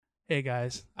Hey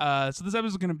guys, so this episode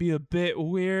is going to be a bit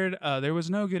weird. There was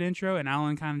no good intro, and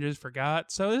Alan kind of just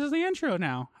forgot. So this is the intro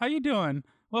now. How you doing?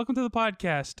 Welcome to the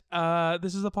podcast.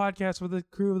 This is a podcast where the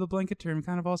crew of the Blanket Term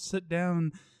kind of all sit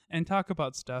down and talk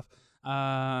about stuff.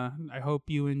 I hope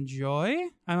you enjoy.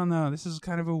 I don't know. This is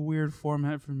kind of a weird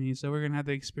format for me, so we're going to have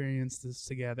to experience this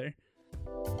together.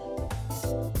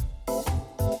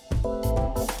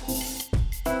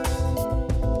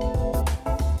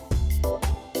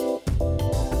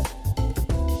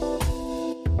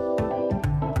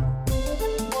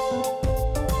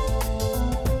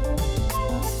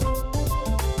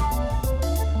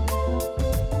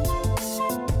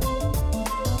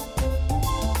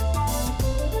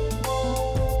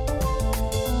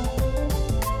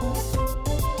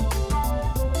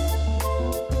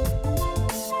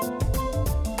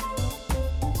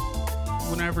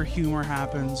 Whenever humor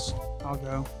happens, I'll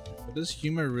go. But is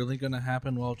humor really going to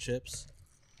happen while chips?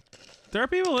 There are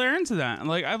people that are into that.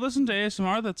 Like, I've listened to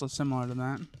ASMR that's similar to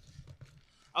that.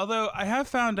 Although, I have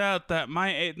found out that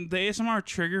the ASMR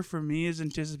trigger for me is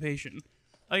anticipation.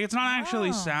 Like, it's not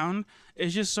actually sound.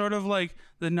 It's just sort of like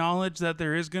the knowledge that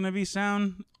there is going to be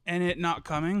sound and it not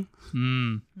coming.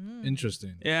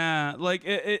 Interesting. Yeah, like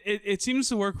it seems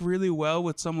to work really well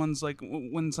with someone's like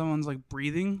when someone's like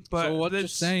breathing. But So what you're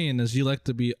saying is you like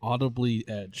to be audibly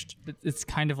edged. It's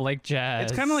kind of like jazz.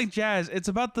 It's kind of like jazz. It's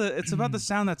about the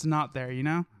sound that's not there, you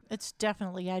know? It's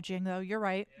definitely edging, though. You're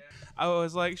right. I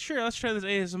was like, sure, let's try this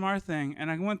ASMR thing,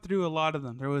 and I went through a lot of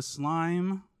them. There was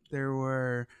slime. There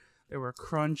were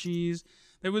crunchies.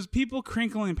 There was people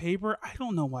crinkling paper. I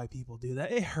don't know why people do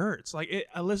that. It hurts. Like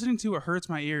listening to it hurts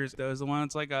my ears. There's the one.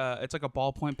 It's like a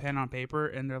ballpoint pen on paper,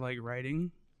 and they're like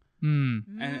writing.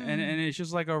 And it's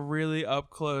just like a really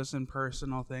up close and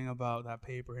personal thing about that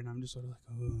paper, and I'm just sort of like,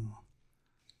 oh.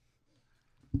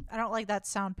 I don't like that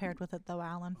sound paired with it, though,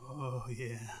 Alan. Oh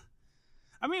yeah.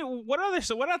 I mean, what other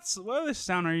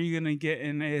sound are you gonna get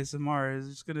in ASMR? Is it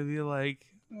just gonna be like,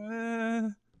 I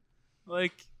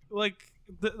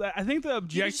think the You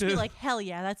objective. just be like, hell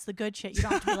yeah, that's the good shit. You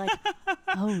don't have to be like,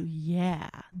 oh yeah,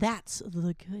 that's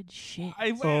the good shit.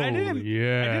 I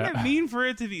didn't mean for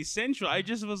it to be sensual. I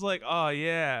just was like, oh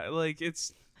yeah, like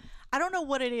it's. I don't know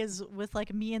what it is with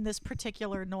like me and this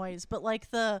particular noise, but like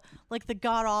the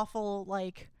god awful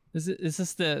like. Is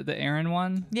this the Aaron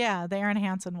one? Yeah, the Aaron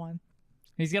Hansen one.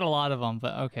 He's got a lot of them,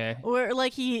 but okay. Where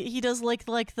like he does like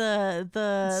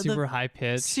the Super high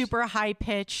pitched. super high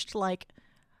pitched like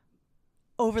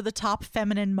over the top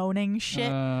feminine moaning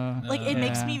shit. Like it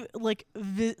makes me like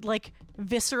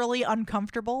viscerally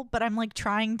uncomfortable, but I'm like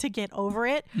trying to get over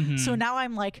it. So now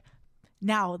I'm like,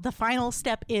 now the final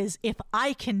step is if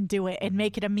I can do it and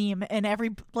make it a meme, and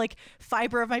every like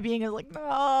fiber of my being is like,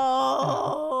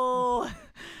 no,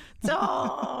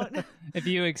 don't. If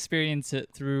you experience it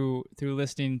through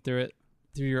listening through it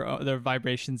through the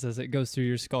vibrations as it goes through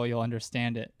your skull, you'll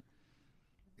understand it.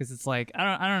 Because it's like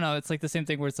I don't know. It's like the same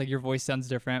thing where it's like your voice sounds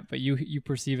different, but you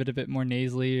perceive it a bit more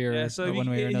nasally or one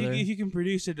way or another. If you can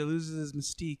produce it, it loses its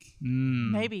mystique.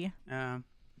 Maybe.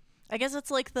 I guess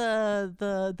it's like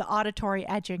the auditory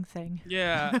edging thing.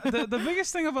 Yeah, the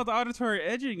biggest thing about the auditory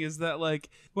edging is that like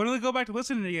when I go back to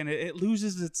listen to it again, it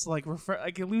loses its like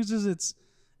it loses its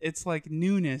like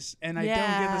newness, and I don't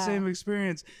get the same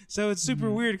experience. So it's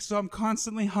super weird. So I'm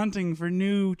constantly hunting for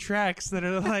new tracks that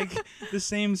are like the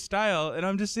same style, and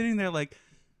I'm just sitting there like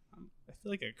I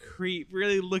feel like a creep,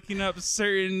 really looking up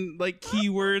certain like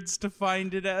keywords to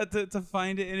find it to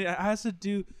find it, and it has to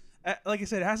do. Like I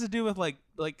said, it has to do with like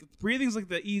breathing's like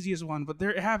the easiest one, but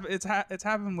it's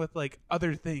happened with like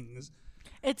other things.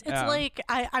 It's like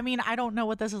I mean I don't know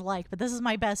what this is like, but this is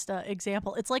my best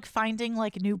example. It's like finding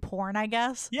like new porn, I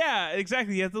guess. Yeah,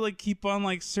 exactly. You have to like keep on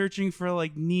like searching for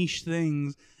like niche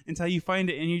things until you find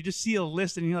it, and you just see a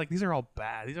list, and you're like, these are all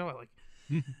bad. These are all like.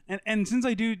 And since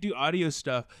I do audio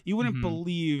stuff, you wouldn't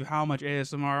believe how much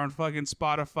ASMR on fucking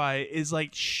Spotify is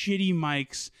like shitty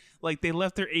mics. Like they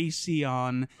left their AC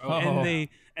on, and then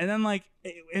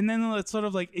it's sort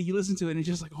of like you listen to it and it's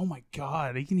just like, oh my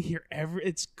god, you can hear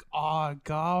it's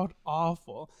god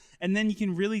awful. And then you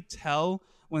can really tell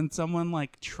when someone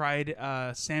like tried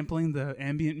sampling the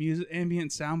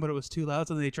ambient sound, but it was too loud,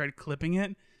 so they tried clipping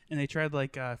it and they tried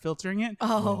like filtering it.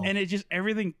 And it just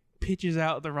everything pitches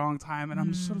out at the wrong time, and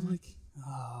I'm just sort of like,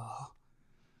 oh,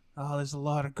 there's a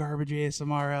lot of garbage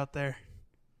ASMR out there.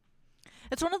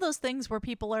 It's one of those things where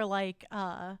people are like,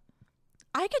 I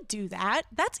could do that.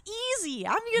 That's easy.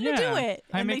 I'm gonna do it.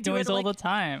 I and make they do noise it all like, the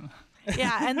time.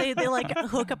 Yeah, and they like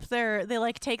hook up they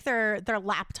like take their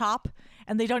laptop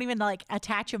and they don't even like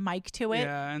attach a mic to it.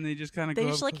 Yeah, and they just kind of They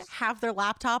just like have their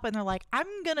laptop and they're like, I'm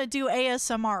gonna do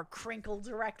ASMR, crinkle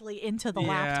directly into the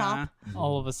laptop.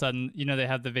 All of a sudden, they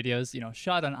have the videos,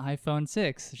 shot on iPhone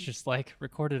 6. It's just like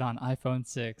recorded on iPhone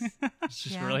 6. It's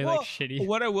just Yeah. really like shitty.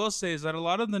 What I will say is that a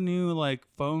lot of the new like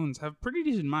phones have pretty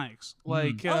decent mics.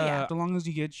 Like, yeah. as long as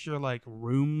you get your like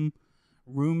room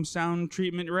sound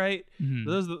treatment right,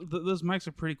 those mics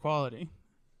are pretty quality.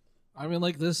 I mean,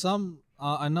 like, there's some.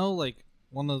 I know, like,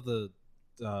 one of the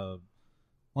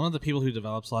people who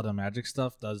develops a lot of Magic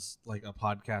stuff does like a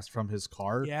podcast from his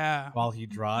car while he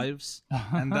drives,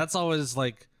 and that's always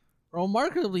like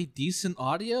remarkably decent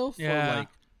audio for like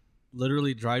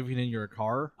literally driving in your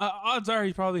car. Odds are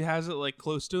he probably has it like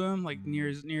close to him, like near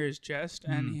his chest,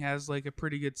 and he has like a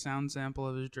pretty good sound sample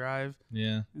of his drive.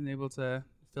 Yeah, and able to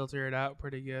filter it out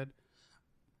pretty good.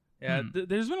 Yeah,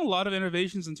 there's been a lot of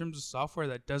innovations in terms of software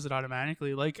that does it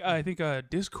automatically. Like I think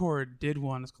Discord did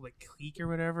one. It's called like Click or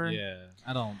whatever. Yeah,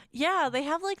 I don't. Yeah, they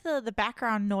have like the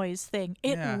background noise thing.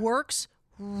 It works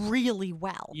really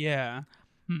well. Yeah.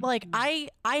 Like I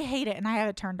hate it and I have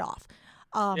it turned off.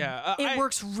 It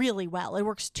works really well. It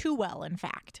works too well, in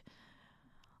fact.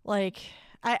 Like,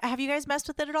 have you guys messed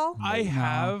with it at all? I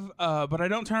have, but I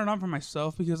don't turn it on for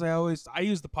myself because I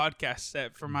use the podcast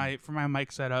set for my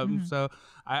mic setup. So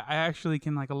I actually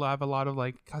can like have a lot of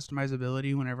like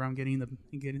customizability whenever I'm getting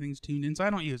things tuned in. So I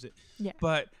don't use it. Yeah.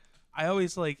 But I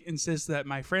always like insist that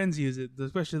my friends use it,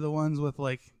 especially the ones with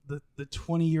like the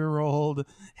 20-year-old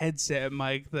headset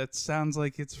mic that sounds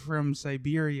like it's from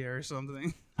Siberia or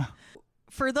something.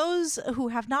 For those who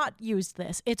have not used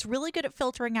this, it's really good at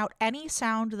filtering out any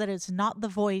sound that is not the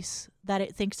voice that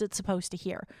it thinks it's supposed to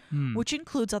hear, which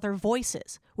includes other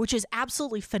voices, which is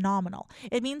absolutely phenomenal.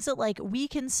 It means that like we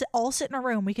can all sit in a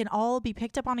room, we can all be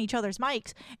picked up on each other's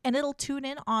mics, and it'll tune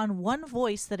in on one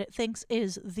voice that it thinks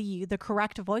is the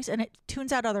correct voice, and it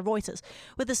tunes out other voices.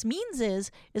 What this means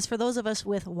is for those of us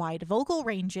with wide vocal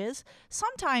ranges,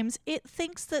 sometimes it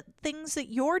thinks that things that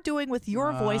you're doing with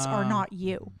your voice are not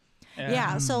you.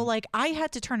 Yeah, so like I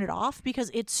had to turn it off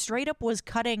because it straight up was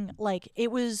cutting, like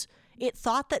it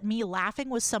thought that me laughing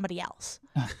was somebody else.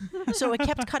 So it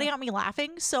kept cutting out me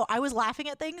laughing. So I was laughing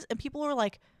at things and people were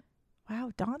like,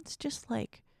 wow, Dawn's just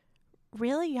like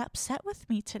really upset with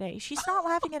me today. She's not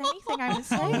laughing at anything I'm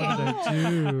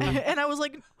saying. And I was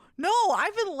like, no,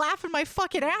 I've been laughing my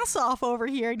fucking ass off over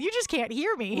here and you just can't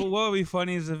hear me. Well, what would be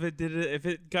funny is if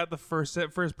it got the first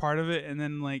part of it and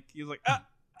then like he was like,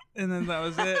 and then that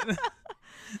was it.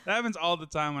 That happens all the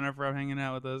time whenever I'm hanging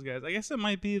out with those guys. I guess it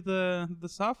might be the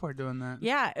software doing that.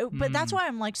 Yeah, but that's why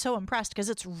I'm like so impressed because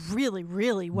it's really,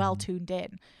 really well tuned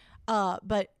in.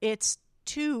 But it's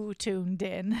too tuned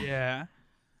in. Yeah.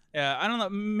 Yeah, I don't know.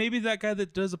 Maybe that guy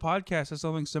that does a podcast has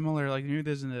something similar. Like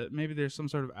maybe there's some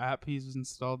sort of app he's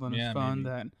installed on his phone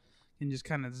that can just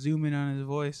kind of zoom in on his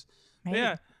voice.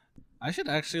 Yeah. I should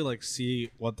actually like see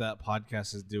what that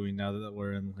podcast is doing now that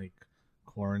we're in like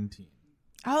quarantine.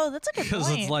 Oh, that's a good point.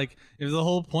 Because it's like, if the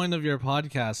whole point of your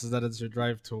podcast is that it's your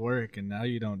drive to work, and now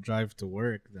you don't drive to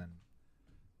work, then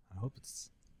I hope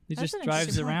he That's just an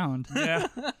drives interesting around. Yeah.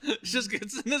 he just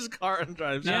gets in his car and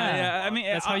drives. Yeah. I mean,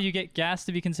 that's how you get gas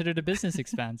to be considered a business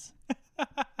expense.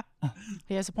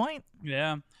 He has a point.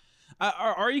 Yeah.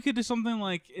 Or you could do something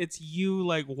like it's you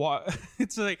like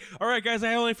it's like, all right guys,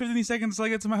 I have only 15 seconds till I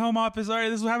get to my home office. All right,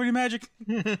 this is happening magic.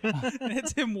 And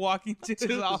it's him walking to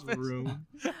his office room.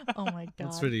 Oh my god,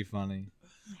 That's pretty funny.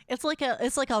 It's like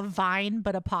a Vine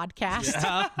but a podcast.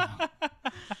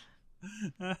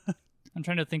 Yeah. I'm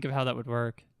trying to think of how that would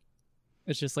work.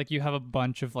 It's just like you have a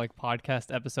bunch of like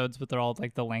podcast episodes, but they're all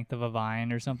like the length of a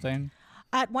Vine or something.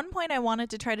 At one point, I wanted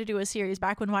to try to do a series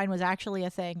back when Vine was actually a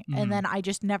thing, and then I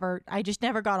just never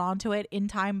got onto it in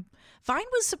time. Vine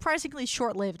was surprisingly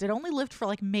short-lived. It only lived for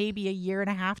like maybe a year and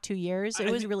a half, 2 years. It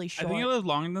was really short. I think it lived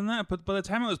longer than that, but by the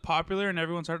time it was popular and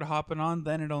everyone started hopping on,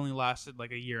 then it only lasted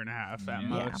like a year and a half at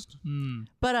most.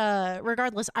 But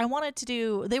regardless, I wanted to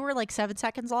do. They were like 7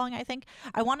 seconds long, I think.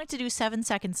 I wanted to do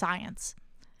 7-second science.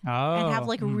 And have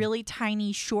like really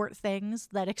tiny short things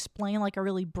that explain like a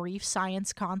really brief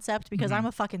science concept because I'm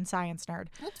a fucking science nerd.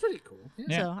 That's pretty cool.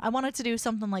 Yeah. So I wanted to do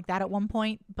something like that at one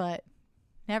point, but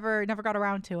never got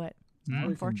around to it.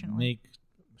 Unfortunately, Make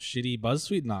shitty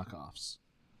BuzzFeed knockoffs.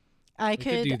 I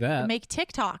could could do that. make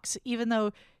TikToks, even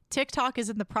though TikTok is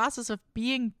in the process of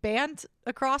being banned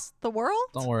across the world.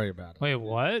 Don't worry about it. Wait,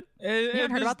 what? You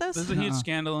haven't heard about this? There's a huge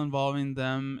scandal involving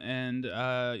them and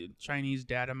Chinese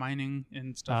data mining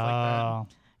and stuff like that.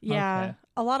 Yeah, Okay.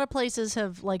 a lot of places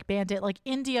have like banned it. Like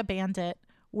India banned it,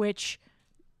 which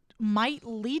might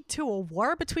lead to a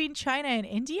war between China and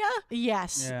India.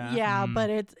 Yes. Yeah. But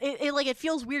it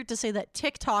feels weird to say that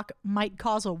TikTok might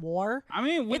cause a war. I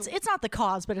mean, it's not the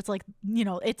cause, but it's like,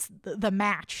 it's the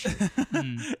match.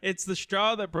 It's the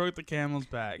straw that broke the camel's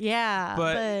back. Yeah.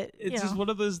 But it's just one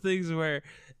of those things where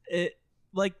it,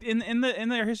 like in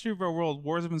the history of our world,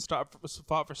 wars have been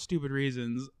fought for stupid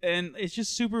reasons, and it's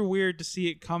just super weird to see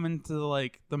it come into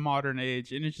like the modern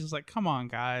age, and it's just like, come on,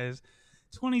 guys.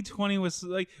 2020 was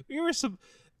like,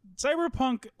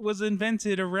 Cyberpunk was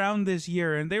invented around this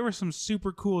year, and they were some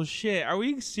super cool shit. Are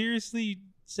we seriously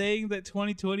saying that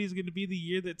 2020 is going to be the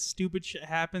year that stupid shit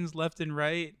happens left and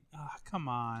right? Oh, come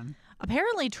on.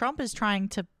 Apparently, Trump is trying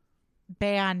to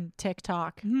ban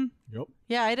TikTok. Mm-hmm. Yep.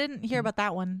 Yeah, I didn't hear about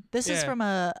that one. This is from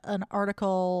an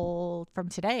article from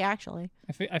today, actually.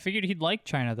 I figured he'd like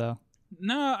China, though.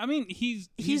 No, I mean, he's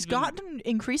gotten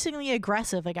increasingly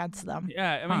aggressive against them.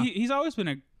 Yeah, I mean, he's always been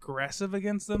aggressive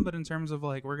against them, but in terms of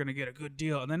like, we're going to get a good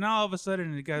deal. And then all of a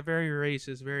sudden it got very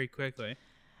racist very quickly.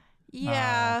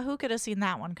 Yeah, who could have seen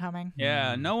that one coming?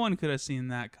 Yeah, no one could have seen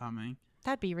that coming.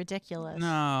 That'd be ridiculous.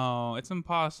 No, it's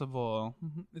impossible.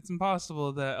 It's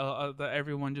impossible that that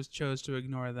everyone just chose to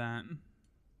ignore that.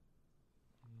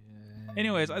 Yeah.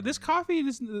 Anyways, this coffee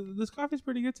is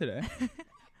pretty good today.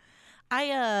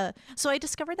 So I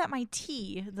discovered that my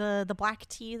tea, the black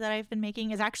tea that I've been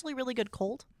making, is actually really good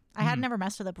cold. I had never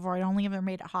messed with it before. I'd only ever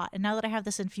made it hot, and now that I have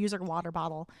this infuser water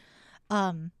bottle,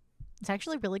 it's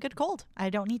actually really good cold.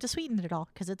 I don't need to sweeten it at all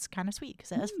because it's kind of sweet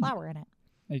because it has flour in it.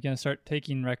 Are you gonna start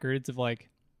taking records of like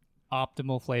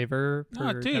optimal flavor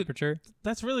per temperature?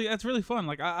 That's really fun.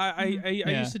 Like I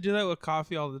used to do that with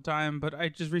coffee all the time, but I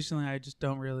just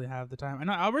don't really have the time. I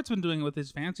know Albert's been doing it with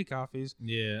his fancy coffees.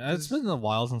 Yeah, it's been a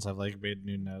while since I've like made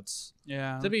new notes.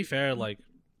 Yeah. To be fair, like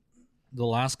the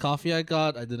last coffee I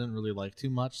got, I didn't really like too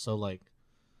much. So like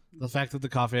the fact that the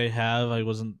coffee I have, I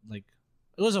wasn't like,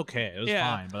 it was okay, it was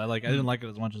fine, but I didn't like it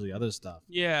as much as the other stuff.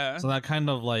 Yeah. So that kind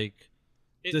of like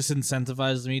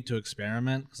disincentivized me to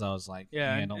experiment because I was like,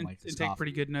 I don't like this. And take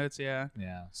pretty good notes, yeah.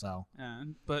 Yeah, so.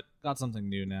 But got something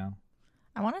new now.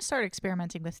 I want to start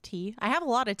experimenting with tea. I have a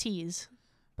lot of teas,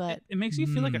 but it makes you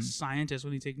feel like a scientist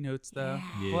when you take notes, though.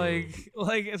 Yeah.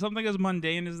 Like something as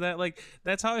mundane as that. Like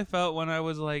that's how I felt when I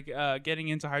was like getting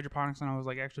into hydroponics and I was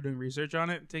like actually doing research on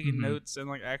it, taking notes and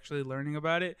like actually learning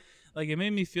about it. Like it made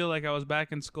me feel like I was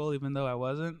back in school even though I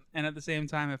wasn't, and at the same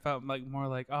time it felt like more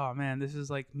like, oh man, this is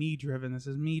like me driven, this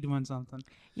is me doing something.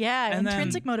 Yeah, and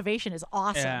intrinsic motivation is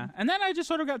awesome. Yeah, and then I just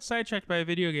sort of got sidetracked by a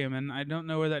video game, and I don't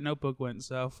know where that notebook went,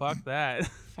 so fuck that.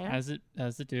 As it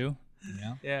do.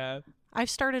 Yeah. I've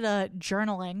started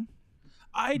journaling.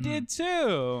 I did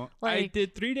too. I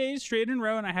did 3 days straight in a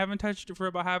row, and I haven't touched it for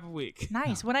about half a week.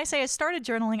 Nice. When I say I started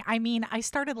journaling, I mean I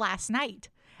started last night.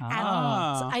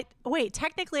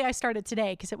 Technically I started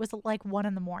today because it was like 1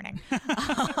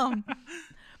 a.m.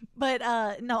 But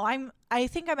no, I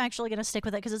think I'm actually gonna stick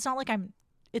with it because it's not like I'm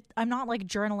not like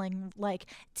journaling like,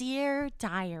 dear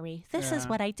diary, this is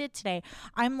what I did today.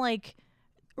 I'm like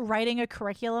writing a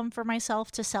curriculum for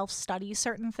myself to self-study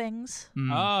certain things.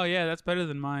 Oh yeah, that's better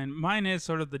than mine. Mine is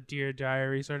sort of the dear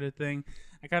diary sort of thing.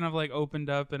 I kind of like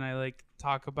opened up and I like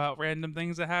talk about random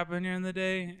things that happen during the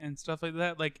day and stuff like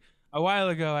that. Like a while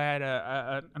ago, I had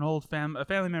a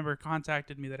family member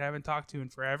contacted me that I haven't talked to in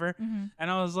forever, and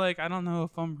I was like, I don't know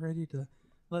if I'm ready to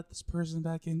let this person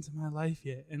back into my life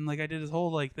yet. And like I did this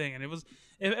whole like thing, and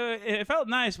it felt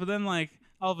nice, but then like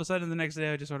all of a sudden the next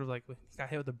day I just sort of like got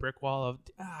hit with a brick wall of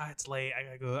it's late, I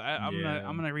gotta go.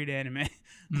 I'm gonna read anime.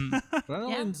 But I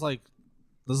know it's like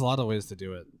there's a lot of ways to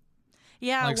do it.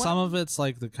 Yeah, like some of it's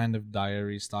like the kind of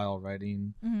diary style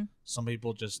writing. Some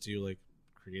people just do like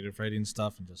creative writing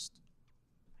stuff and just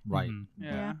write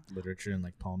literature and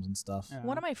like poems and stuff. Yeah.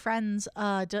 One of my friends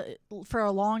for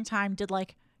a long time did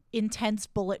like intense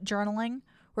bullet journaling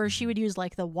where she would use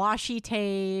like the washi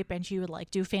tape and she would like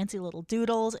do fancy little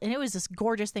doodles, and it was this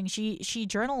gorgeous thing. She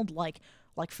journaled like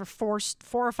for 4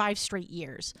 or 5 straight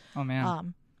years. Oh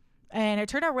man. And it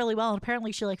turned out really well, and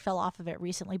apparently she like fell off of it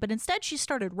recently, but instead she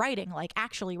started writing, like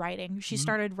actually writing. She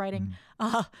started writing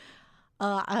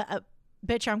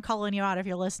bitch, I'm calling you out if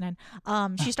you're listening.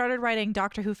 She started writing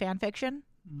Doctor Who fan fiction.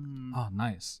 Oh,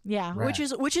 nice. Yeah, Rad.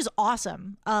 which is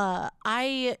awesome.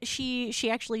 She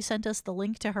actually sent us the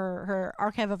link to her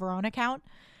Archive of Her Own account,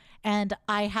 and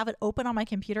I have it open on my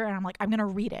computer, and I'm like, I'm gonna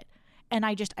read it. And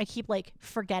I keep like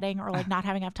forgetting or like not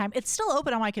having enough time. It's still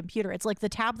open on my computer. It's like the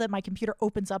tab that my computer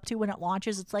opens up to when it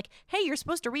launches. It's like, hey, you're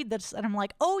supposed to read this. And I'm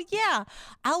like, oh yeah,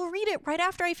 I'll read it right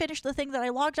after I finish the thing that I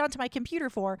logged onto my computer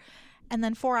for. And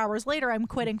then 4 hours later, I'm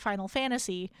quitting Final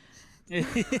Fantasy.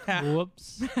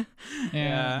 Whoops.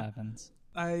 Yeah, that happens.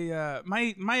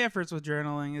 My efforts with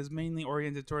journaling is mainly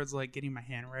oriented towards like getting my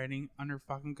handwriting under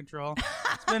fucking control.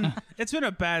 It's been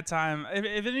a bad time.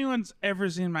 If anyone's ever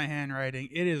seen my handwriting,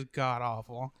 it is god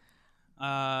awful.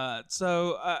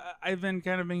 So I've been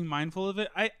kind of being mindful of it.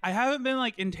 I haven't been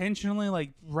like intentionally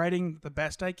like writing the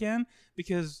best I can,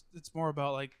 because it's more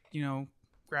about like, you know,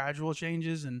 gradual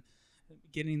changes and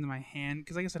getting into my hand,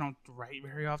 because I guess I don't write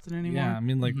very often anymore. Yeah, I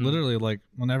mean, like literally, like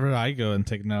whenever I go and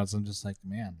take notes, I'm just like,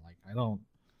 man, like I don't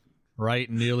write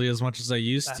nearly as much as I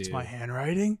used to. That's my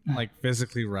handwriting. Like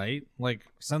physically write, like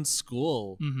since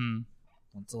school.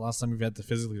 When's the last time you've had to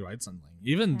physically write something?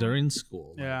 Even during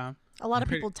school. Like, Yeah. A lot of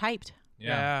people typed.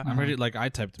 Yeah. I'm pretty like I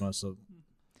typed most of.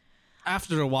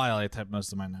 After a while, I typed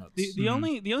most of my notes. The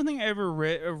only thing I ever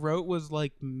wrote was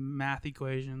like math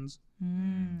equations.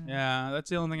 Yeah, that's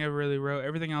the only thing I really wrote.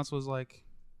 Everything else was like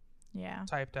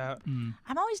typed out.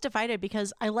 I'm always divided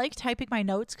because I like typing my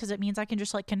notes because it means I can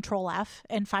just like Control F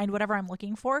and find whatever I'm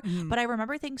looking for. But I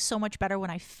remember things so much better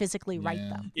when I physically write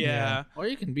them. Yeah. Or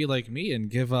you can be like me and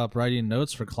give up writing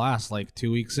notes for class like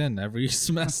 2 weeks in every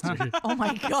semester. Oh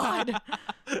my God.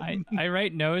 I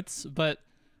write notes, but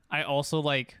I also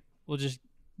like will just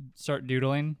start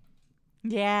doodling.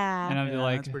 Yeah. And I'm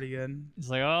like, that's pretty good. It's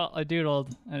like, oh, I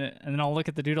doodled. And then I'll look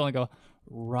at the doodle and go,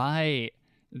 right,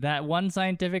 that one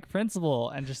scientific principle,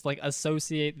 and just like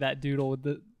associate that doodle with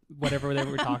the whatever they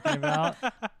were talking about.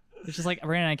 It's just like,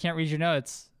 Brandon, I can't read your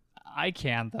notes. I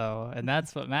can, though, and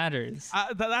that's what matters.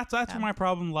 That's where my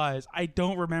problem lies. I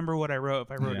don't remember what I wrote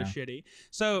if I wrote it shitty.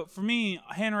 So for me,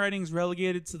 handwriting's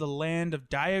relegated to the land of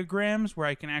diagrams, where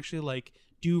I can actually like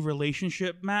do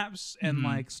relationship maps and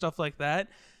like stuff like that,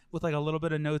 with like a little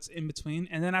bit of notes in between,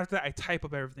 and then after that I type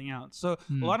up everything out. So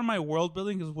a lot of my world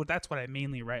building is that's what I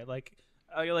mainly write. Like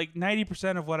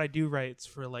 90% of what I do writes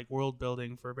for like world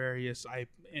building for various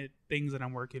things that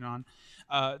I'm working on.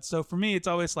 So for me, it's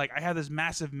always like I have this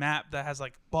massive map that has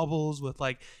like bubbles with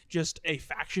like just a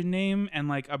faction name and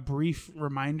like a brief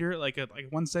reminder, like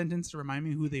one sentence to remind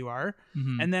me who they are,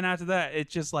 and then after that,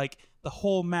 it's just like the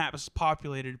whole map is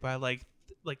populated by like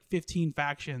 15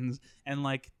 factions and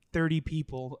like 30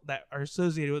 people that are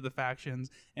associated with the factions,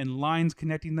 and lines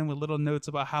connecting them with little notes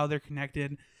about how they're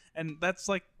connected. And that's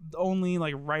like the only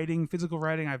like physical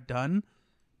writing I've done,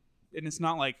 and it's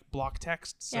not like block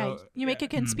text. So you make a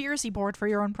conspiracy board for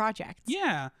your own project.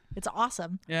 Yeah, it's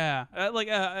awesome. Yeah,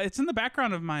 it's in the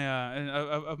background of my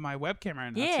of my webcam right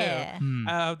now. Yeah, too.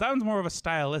 That one's more of a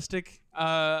stylistic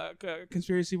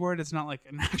conspiracy board. It's not like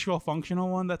an actual functional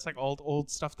one. That's like old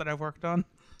stuff that I've worked on.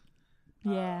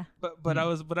 Yeah. But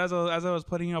as I was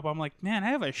putting it up, I'm like, man, I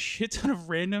have a shit ton of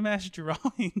random ass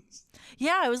drawings.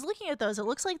 Yeah, I was looking at those. It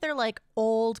looks like they're like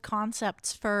old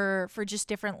concepts for just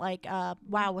different like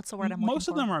wow, what's the word I'm looking for? Most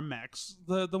of them are mechs.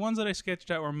 The ones that I sketched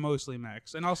out were mostly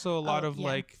mechs, and also a lot of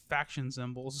like faction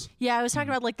symbols. Yeah, I was talking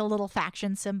about like the little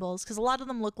faction symbols, because a lot of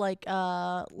them look like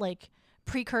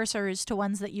precursors to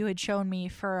ones that you had shown me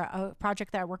for a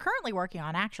project that we're currently working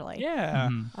on, actually. Yeah.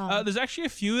 There's actually a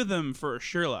few of them for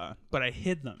Shirla, but I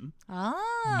hid them.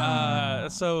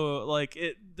 So like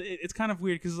it's kind of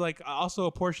weird, because like also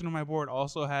a portion of my board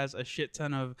also has a shit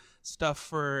ton of stuff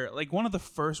for like one of the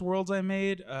first worlds I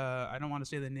made. I don't want to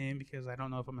say the name because I don't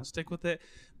know if I'm gonna stick with it,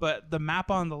 but the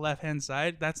map on the left hand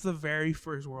side, that's the very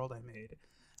first world I made.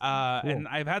 And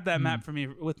I've had that map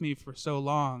with me for so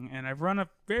long, and I've run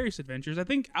various adventures. I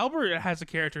think Albert has a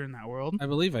character in that world. I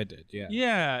believe I did, yeah.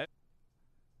 Yeah.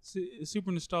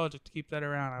 Super nostalgic to keep that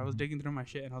around. I was digging through my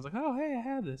shit, and I was like, oh, hey, I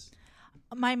have this.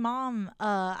 My mom,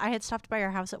 I had stopped by her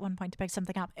house at one point to pick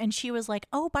something up, and she was like,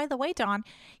 oh, by the way, Dawn,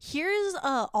 here's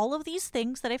all of these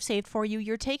things that I've saved for you.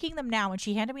 You're taking them now. And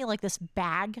she handed me like this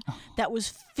bag that was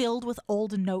filled with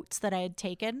old notes that I had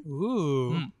taken.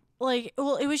 Ooh. Like,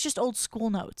 well, it was just old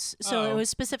school notes. So it was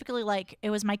specifically like,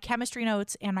 it was my chemistry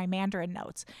notes and my Mandarin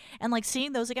notes. And like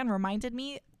seeing those again reminded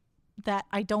me that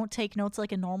I don't take notes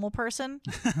like a normal person.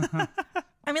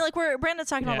 I mean, like where Brandon's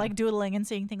talking about like doodling and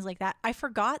seeing things like that. I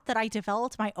forgot that I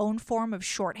developed my own form of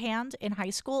shorthand in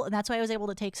high school. And that's why I was able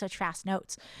to take such fast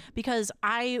notes, because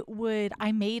I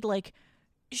made like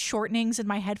shortenings in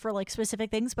my head for like specific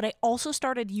things, but I also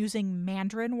started using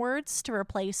Mandarin words to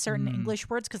replace certain English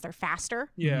words because they're faster.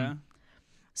 Yeah.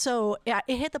 So yeah,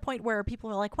 it hit the point where people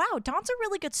were like, wow, Dawn's a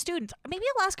really good student. Maybe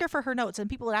I'll ask her for her notes. And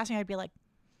people would ask me, I'd be like,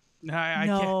 No,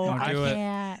 I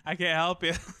can't. I can't help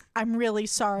you. I'm really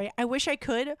sorry. I wish I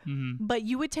could, but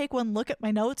you would take one look at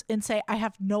my notes and say, I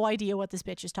have no idea what this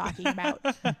bitch is talking about.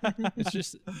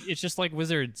 It's just like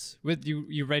wizards. With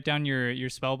you write down your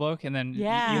spell book and then you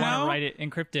want to write it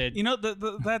encrypted. You know,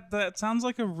 that sounds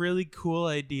like a really cool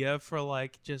idea for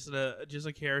like just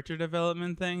a character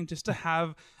development thing, just to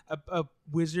have a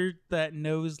wizard that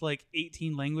knows like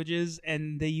 18 languages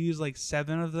and they use like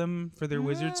 7 of them for their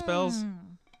wizard spells.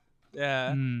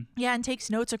 Yeah. Yeah, and takes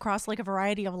notes across like a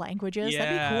variety of languages. Yeah.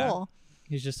 That'd be cool.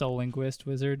 He's just a linguist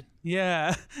wizard.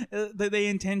 Yeah. They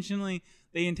intentionally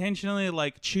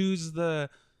like choose the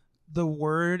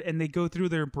word and they go through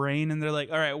their brain and they're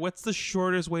like, all right, what's the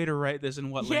shortest way to write this in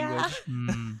what language?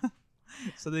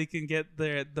 So they can get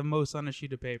the most on a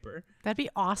sheet of paper. That'd be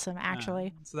awesome,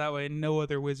 actually. So that way no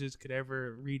other wizards could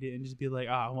ever read it and just be like,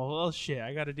 well shit,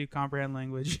 I got to do comprehend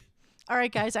language. All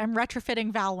right, guys, I'm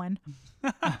retrofitting Valwyn.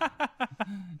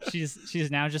 She's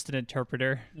now just an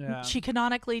interpreter. Yeah. She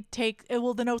canonically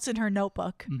the notes in her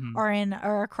notebook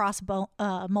are across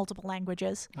multiple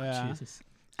languages. Yeah. Jesus.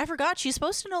 I forgot she's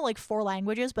supposed to know like 4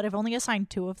 languages, but I've only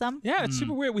assigned 2 of them. Yeah, it's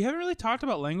super weird. We haven't really talked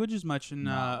about languages much in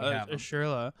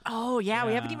Ashurla. Oh yeah,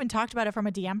 we haven't even talked about it from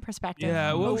a DM perspective.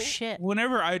 Yeah, well, shit.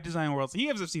 Whenever I design worlds, you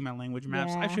guys have seen my language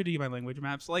maps. I should do my language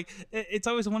maps. Like it's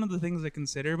always one of the things I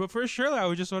consider. But for Ashurla, I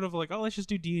was just sort of like, let's just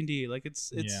do D&D. Like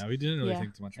it's yeah, we didn't really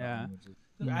think too much about languages.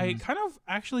 I kind of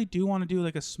actually do want to do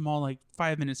like a small like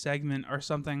 5-minute segment or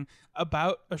something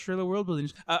about Ashurla world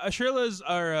building. Ashurla is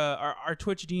our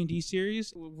Twitch D&D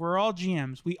series. We're all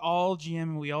GMs. We all GM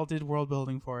and we all did world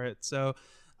building for it. So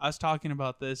us talking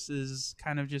about this is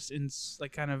kind of just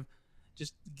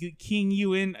just keying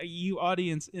you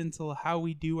audience into how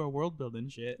we do our world building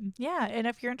shit. Yeah, and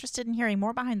if you're interested in hearing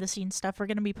more behind the scenes stuff, we're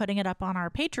going to be putting it up on our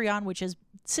Patreon, which has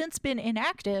since been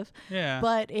inactive. Yeah,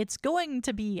 but it's going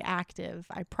to be active,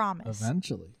 I promise.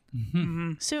 Eventually.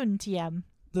 Soon, TM.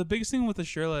 The biggest thing with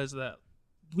Ashurla is that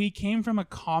we came from a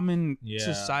common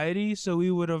society, so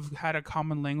we would have had a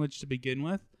common language to begin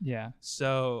with. Yeah.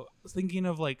 So thinking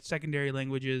of like secondary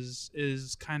languages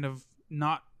is kind of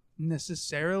not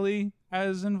necessarily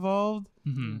as involved.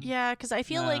 Yeah, because I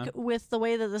feel like with the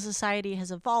way that the society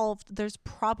has evolved, there's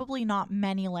probably not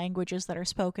many languages that are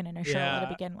spoken in Ashurla to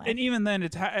begin with. And even then,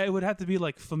 it would have to be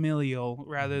like familial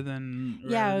rather than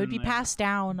it would be passed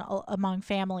down among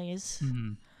families.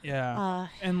 Yeah,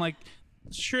 and like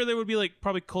sure there would be like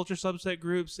probably culture subset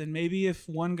groups, and maybe if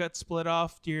one got split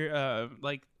off,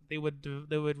 like they would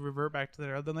revert back to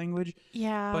their other language.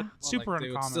 Yeah, but super uncommon.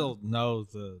 They would still know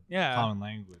the common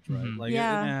language, right?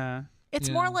 Like it's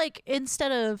more like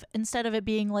instead of it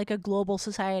being like a global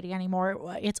society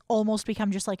anymore, it's almost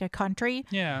become just like a country.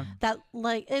 Yeah, that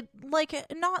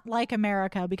not like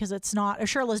America, because it's not.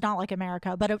 Ashurla is not like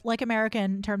America, but like America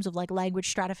in terms of like language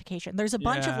stratification. There's a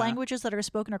bunch of languages that are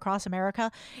spoken across America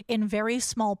in very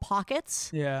small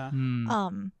pockets. Yeah.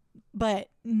 But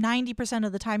 90%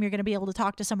 of the time, you're going to be able to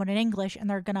talk to someone in English, and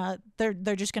they're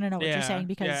just gonna know what you're saying,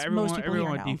 because most people everyone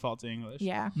here would know. default to English.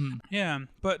 Yeah. Yeah,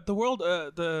 but the world,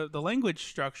 the language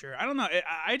structure, I don't know.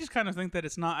 I just kind of think that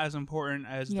it's not as important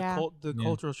as the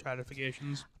cultural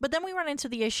stratifications. But then we run into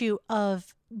the issue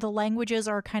of the languages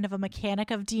are kind of a mechanic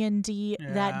of D&D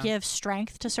that give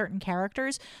strength to certain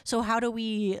characters. So how do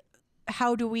we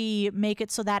make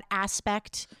it so that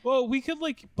aspect? Well, we could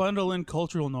like bundle in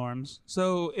cultural norms.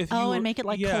 So if and make it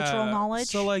like cultural knowledge.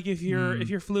 So like if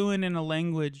you're fluent in a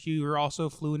language, you are also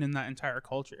fluent in that entire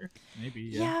culture. Maybe.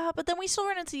 Yeah, but then we still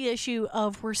run into the issue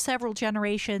of we're several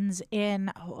generations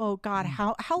in. Oh God,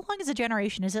 how long is a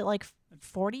generation? Is it like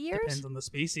 40 years? Depends on the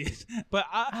species. But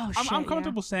I'm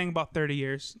comfortable saying about 30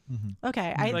 years.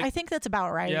 Okay, I think that's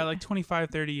about right. Yeah, like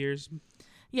 25, 30 years.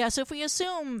 Yeah, so if we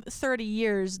assume 30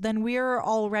 years, then we're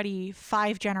already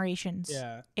 5 generations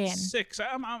in. 6.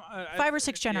 5 or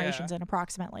 6 generations in,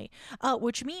 approximately.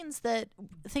 Which means that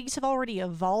things have already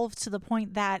evolved to the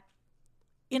point that,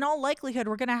 in all likelihood,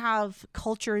 we're going to have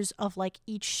cultures of, like,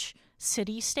 each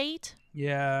city-state.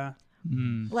 Yeah.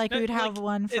 Like, we would have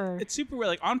one for... It's super weird.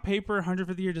 Like, on paper,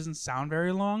 150 years doesn't sound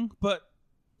very long, but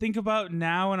think about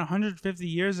now and 150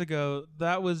 years ago,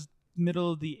 that was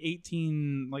middle of the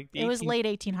it was late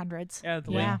 1800s. Yeah,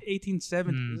 the late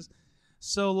 1870s.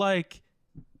 So like,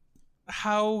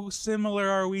 how similar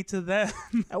are we to them?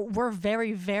 We're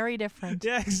very, very different.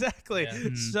 Yeah, exactly.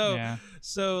 Yeah.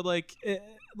 So like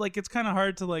it's kind of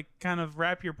hard to like kind of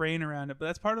wrap your brain around it, but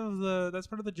that's part of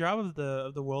the job of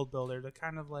the world builder, to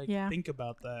kind of like think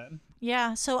about that.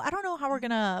 Yeah. So I don't know how we're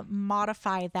gonna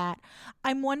modify that.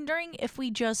 I'm wondering if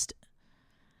we just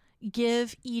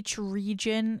give each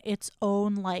region its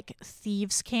own like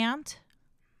thieves' cant,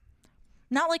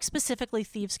 Not like specifically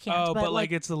thieves' cant. Oh, but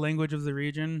like it's the language of the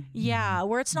region. Yeah,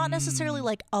 where it's not necessarily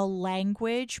like a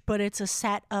language, but it's a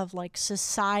set of like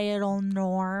societal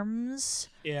norms.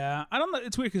 Yeah, I don't know.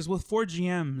 It's weird because with 4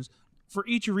 GMs, for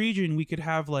each region, we could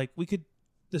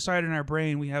decide in our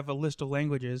brain we have a list of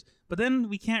languages, but then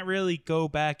we can't really go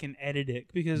back and edit it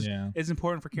because it's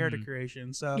important for character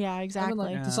creation. So yeah,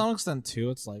 exactly. To some extent too,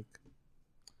 it's like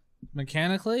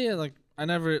mechanically, like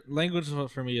language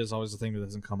for me is always the thing that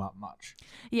doesn't come out much.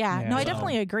 Yeah, no, I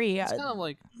definitely agree. It's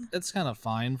kind of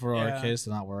fine for our case to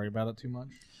not worry about it too much.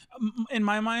 In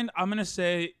my mind, I'm gonna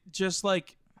say just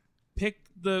like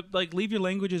leave your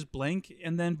languages blank,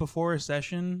 and then before a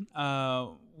session,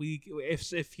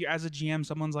 if you as a GM,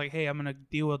 someone's like, hey, I'm gonna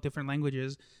deal with different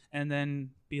languages, and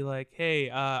then be like, hey,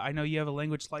 I know you have a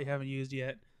language slot you haven't used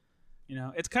yet. You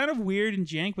know, it's kind of weird and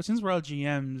jank, but since we're all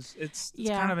GMs, it's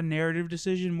kind of a narrative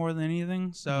decision more than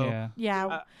anything. So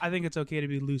I think it's okay to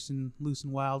be loose and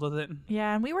wild with it.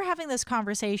 Yeah, and we were having this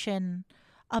conversation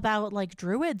about like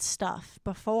druid stuff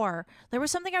before. There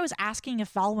was something I was asking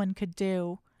if Valwyn could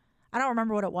do. I don't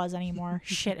remember what it was anymore.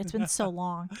 Shit, it's been so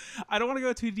long. I don't want to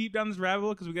go too deep down this rabbit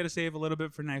hole because we got to save a little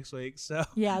bit for next week. So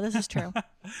yeah, this is true.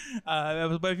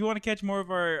 But if you want to catch more of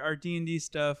our D&D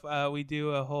stuff, we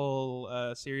do a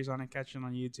whole series on it, catching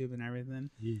on YouTube and everything.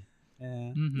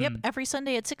 Yeah. Yep, every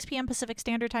Sunday at 6 p.m. Pacific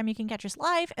Standard Time, you can catch us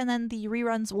live, and then the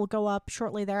reruns will go up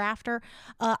shortly thereafter.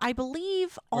 I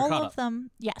believe all of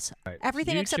them. Yes,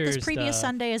 everything except this previous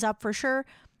Sunday is up for sure.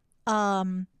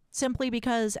 Simply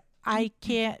because I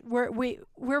can't. We're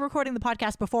recording the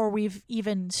podcast before we've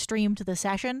even streamed the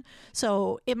session,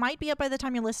 so it might be up by the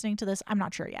time you're listening to this. I'm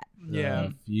not sure yet. Yeah.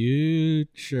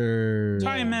 Future.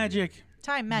 Time magic.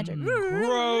 Chronomancy.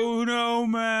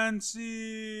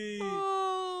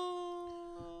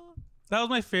 That was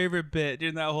my favorite bit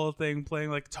during that whole thing,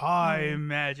 playing like time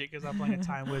magic, because I'm playing a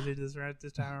time wizard this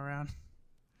time around.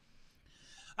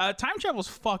 Time travel's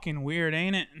fucking weird,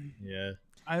 ain't it? Yeah.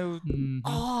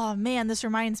 Oh man, this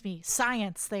reminds me,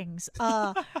 science things.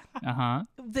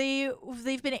 They've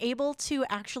been able to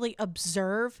actually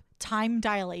observe time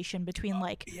dilation between I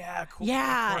read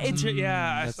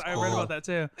about that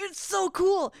too. It's so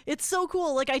cool.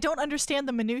 Like, I don't understand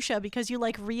the minutia because you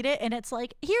like read it and it's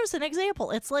like, here's an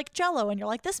example. It's like Jello, and you're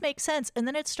like, this makes sense, and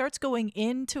then it starts going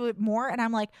into it more, and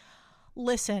I'm like,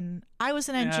 listen, I was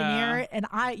an engineer, and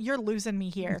you're losing me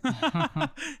here.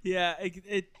 Yeah,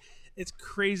 it's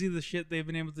crazy the shit they've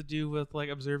been able to do with like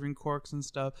observing quarks and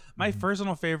stuff. My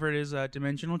personal favorite is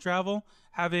dimensional travel.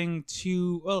 Having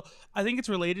I think it's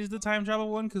related to the time travel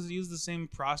one because it uses the same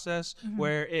process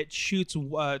where it shoots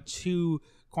 2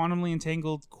 quantumly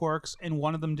entangled quarks and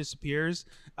one of them disappears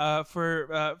for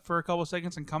a couple of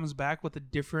seconds and comes back with a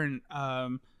different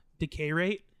decay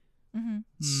rate.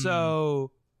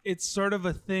 So it's sort of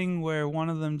a thing where one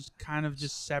of them's kind of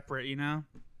just separate, you know?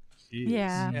 Jeez.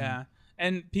 Yeah.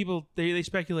 And people, they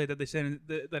speculate that they said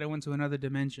that it went to another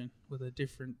dimension with a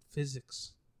different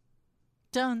physics.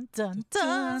 Dun, dun,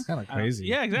 dun. It's kind of crazy.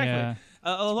 Yeah, exactly. Yeah.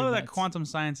 A lot of that quantum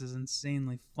science is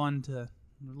insanely fun to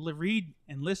read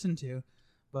and listen to,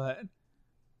 but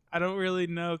I don't really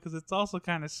know because it's also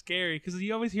kind of scary because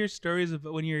you always hear stories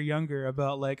about when you're younger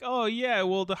about like, oh yeah,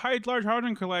 well the Large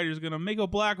Hadron Collider is going to make a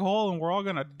black hole and we're all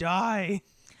going to die.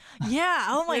 Yeah.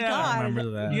 Oh my God. I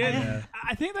remember that. Yeah.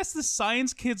 I think that's the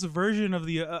science kids version of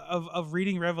the of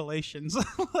reading Revelations.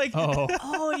 Like.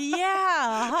 Oh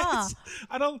yeah. Huh.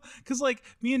 I don't, because like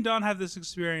me and Don have this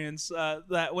experience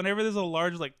that whenever there's a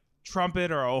large like trumpet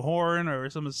or a horn or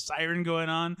some siren going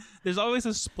on, there's always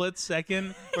a split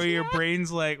second where your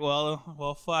brain's like,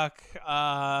 well, fuck.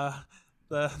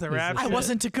 The rapture. I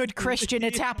wasn't a good Christian.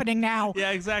 It's happening now.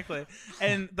 Yeah, exactly.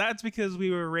 And that's because we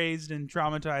were raised and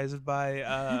traumatized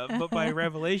by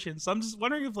Revelation. So I'm just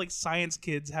wondering if like science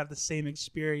kids have the same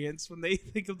experience when they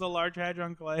think of the Large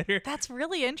Hadron Collider. That's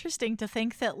really interesting to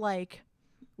think that like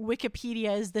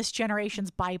Wikipedia is this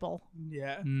generation's Bible.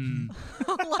 Yeah.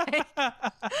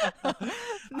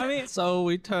 I mean, so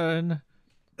we turn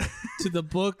to the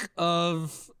book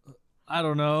of, I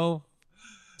don't know,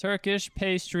 Turkish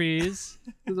pastries.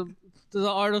 to the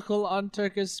article on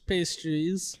Turkish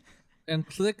pastries, and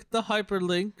click the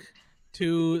hyperlink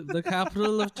to the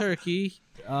capital of Turkey.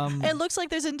 It looks like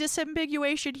there's a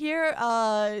disambiguation here,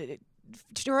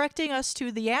 directing us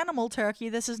to the animal turkey.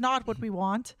 This is not what we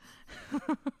want.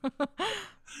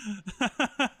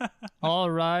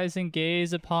 All rise and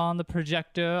gaze upon the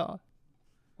projector.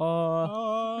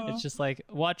 It's just like,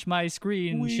 watch my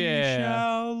screen share. We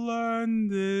shall learn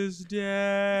this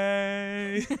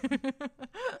day.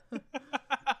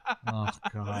 Oh,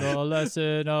 God. The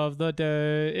lesson of the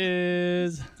day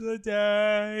is... The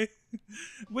day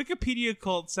Wikipedia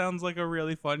cult sounds like a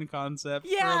really fun concept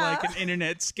for Yeah. like an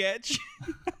internet sketch.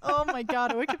 Oh my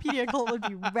god, a Wikipedia cult would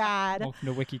be rad. Welcome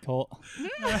to Wiki Cult.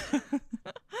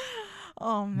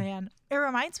 Oh man, it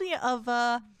reminds me of.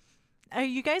 Are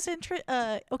you guys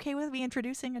okay with me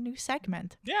introducing a new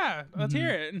segment? Yeah, let's hear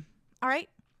it. All right,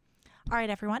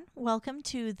 everyone. Welcome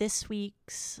to this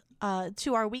week's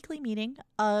to our weekly meeting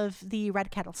of the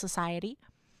Red Kettle Society.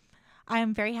 I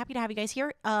am very happy to have you guys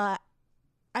here.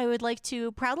 I would like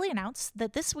to proudly announce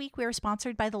that this week we are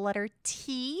sponsored by the letter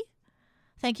T.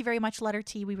 Thank you very much, letter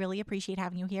T. We really appreciate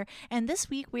having you here. And this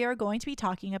week we are going to be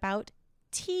talking about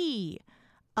tea.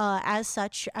 As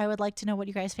such, I would like to know what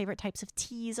you guys' favorite types of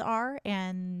teas are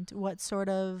and what sort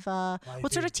of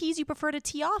teas you prefer to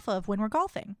tee off of when we're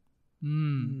golfing.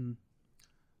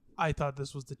 I thought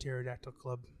this was the Pterodactyl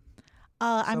Club.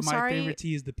 I'm sorry. My favorite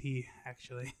tea is the pea,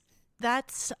 actually.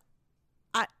 That's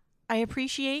I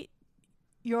appreciate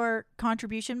your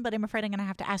contribution, but I'm afraid I'm going to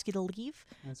have to ask you to leave.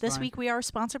 This week we are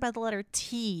sponsored by the letter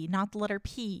T, not the letter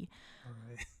P. All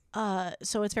right.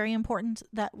 So it's very important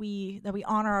that we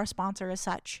honor our sponsor as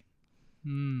such.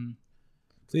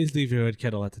 Please leave your red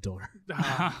kettle at the door.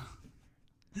 I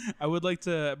would like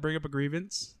to bring up a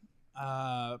grievance.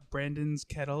 Brandon's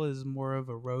kettle is more of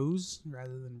a rose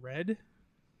rather than red.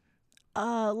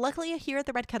 Luckily here at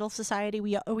the Red Kettle Society,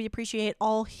 we appreciate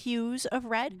all hues of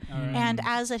red. Right. And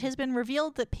as it has been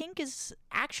revealed that pink is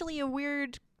actually a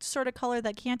weird sort of color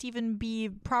that can't even be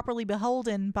properly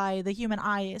beholden by the human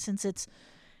eye, since it's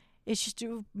just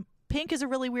pink is a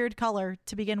really weird color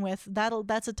to begin with.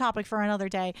 That's a topic for another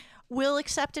day. We'll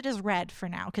accept it as red for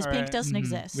now because pink doesn't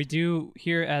exist. We do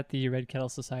here at the Red Kettle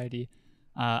Society.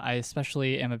 I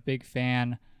especially am a big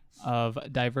fan of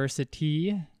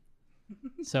diversity.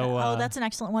 So that's an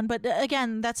excellent one. But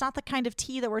again, that's not the kind of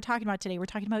tea that we're talking about today. We're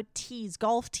talking about teas,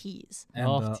 golf teas. And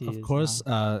of course,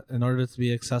 in order to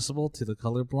be accessible to the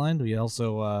colorblind, we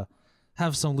also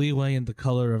have some leeway in the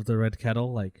color of the red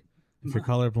kettle. Like, if you're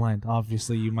colorblind,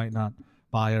 obviously you might not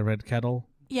buy a red kettle.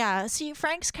 Yeah, see,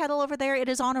 Frank's kettle over there, it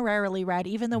is honorarily red,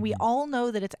 even though we all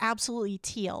know that it's absolutely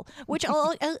teal, which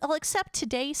I'll accept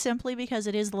today simply because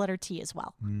it is the letter T as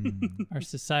well. Our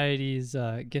society's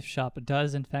gift shop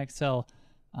does, in fact, sell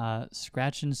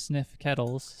scratch and sniff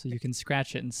kettles, so you can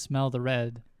scratch it and smell the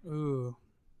red. Ooh.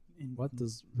 What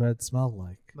does red smell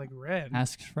like? Like red.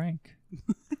 Ask Frank.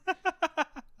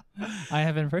 I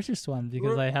haven't purchased one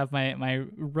because I have my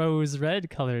rose red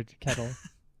colored kettle.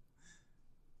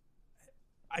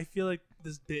 I feel like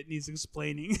this bit needs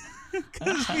explaining. I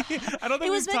don't think it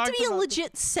was meant to be a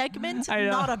legit segment,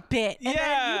 not a bit. And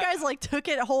then you guys took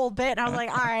it a whole bit, and I was like,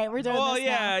 all right, we're doing this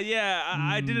now.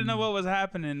 I didn't know what was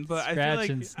happening, but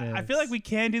I feel like we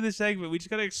can do the segment. We just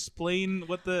gotta explain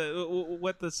what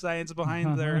the science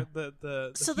behind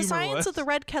the So the science of the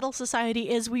Red Kettle Society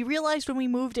is we realized when we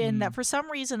moved in that for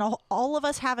some reason all of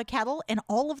us have a kettle and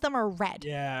all of them are red.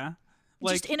 Yeah.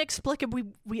 Just inexplicably,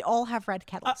 we all have red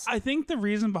kettles. I think the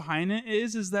reason behind it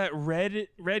is that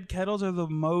red kettles are the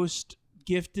most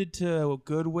gifted to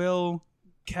Goodwill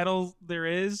kettle there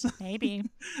is. Maybe.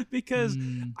 Because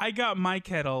I got my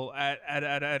kettle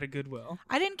at a Goodwill.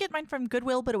 I didn't get mine from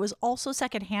Goodwill, but it was also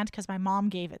secondhand because my mom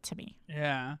gave it to me.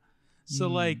 Yeah. So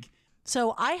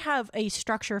So I have a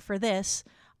structure for this.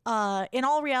 In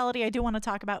all reality, I do want to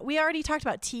talk about. We already talked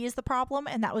about tea as the problem,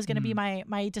 and that was going to be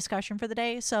my discussion for the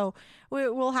day. So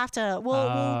we'll have to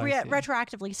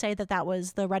retroactively say that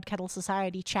was the Red Kettle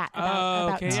Society chat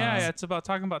about okay, teas. yeah, it's about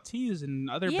talking about teas and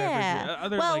other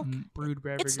beverages, brewed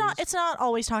beverages. It's not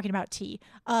always talking about tea.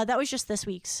 That was just this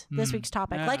week's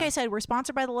topic. Yeah. Like I said, we're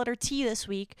sponsored by the letter T this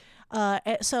week.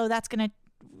 So that's gonna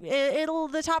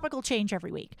the topic will change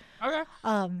every week. Okay.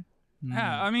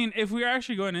 Yeah, I mean, if we're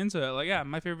actually going into it,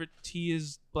 my favorite tea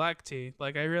is black tea. I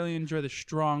really enjoy the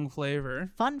strong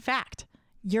flavor. Fun fact,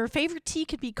 your favorite tea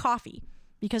could be coffee,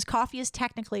 because coffee is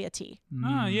technically a tea.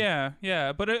 Oh, yeah.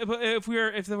 But if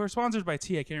we're sponsored by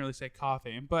tea, I can't really say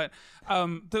coffee. But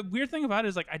the weird thing about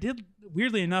it is,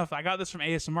 weirdly enough, I got this from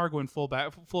ASMR going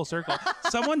full circle.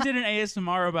 Someone did an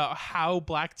ASMR about how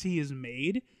black tea is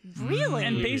made. Really?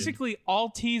 And basically,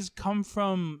 all teas come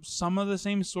from some of the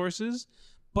same sources,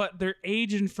 but they're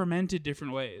aged and fermented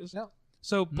different ways. Yep.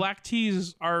 So black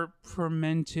teas are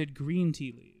fermented green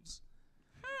tea leaves.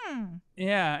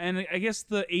 Yeah, and I guess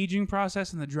the aging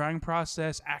process and the drying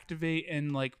process activate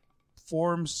and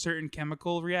form certain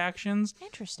chemical reactions.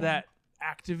 Interesting. That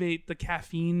activate the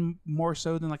caffeine more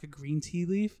so than a green tea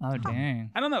leaf. Oh,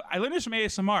 dang. I don't know. I learned this from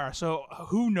ASMR, so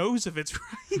who knows if it's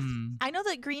right. I know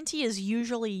that green tea is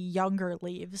usually younger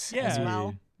leaves as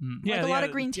well. A lot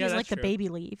of green tea is the baby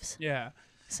leaves. Yeah.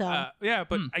 So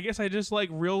but I guess I just like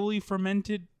really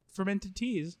fermented fermented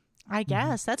teas. I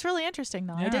guess that's really interesting,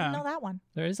 though. I didn't know that one.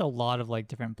 There is a lot of like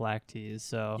different black teas,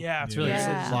 so it's really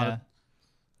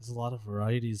there's a lot of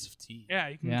varieties of tea. Yeah,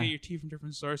 you can get your tea from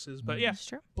different sources. But That's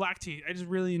true. black tea. I just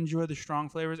really enjoy the strong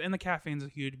flavors, and the caffeine's a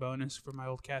huge bonus for my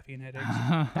old caffeine headaches.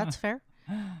 That's fair.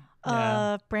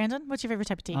 Brandon, what's your favorite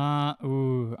type of tea?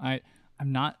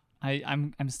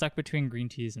 I'm stuck between green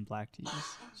teas and black teas.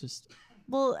 Just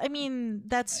well, I mean,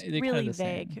 that's really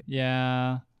vague.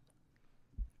 Yeah.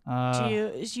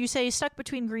 Do you say stuck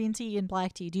between green tea and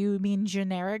black tea? Do you mean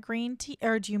generic green tea,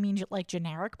 or do you mean like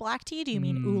generic black tea? Do you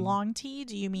mean oolong tea?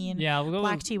 Do you mean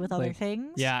black tea with other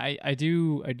things? Yeah, I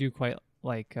do quite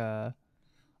like.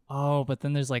 But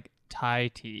then there's like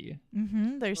Thai tea.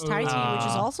 There's Thai tea, which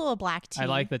is also a black tea. I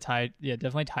like the Thai. Yeah,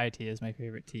 definitely Thai tea is my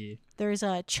favorite tea. There's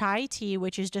a chai tea,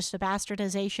 which is just a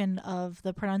bastardization of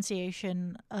the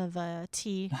pronunciation of a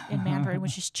tea in Mandarin,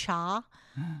 which is cha.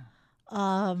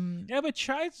 But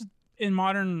chai's in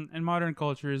modern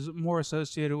culture is more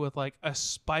associated with like a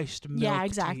spiced milk. Yeah,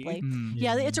 exactly. Tea.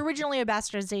 Yeah, it's originally a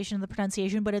bastardization of the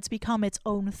pronunciation, but it's become its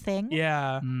own thing.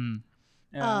 Yeah.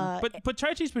 But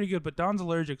chai tea's pretty good. But Don's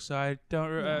allergic, so I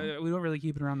don't. We don't really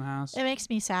keep it around the house. It makes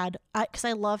me sad because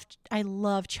I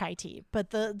love chai tea. But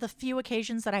the few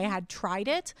occasions that I had tried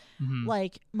it,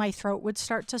 like my throat would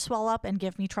start to swell up and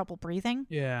give me trouble breathing.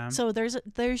 Yeah. So there's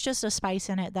just a spice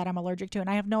in it that I'm allergic to, and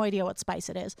I have no idea what spice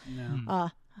it is.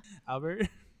 No. Albert.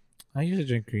 I usually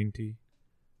drink green tea.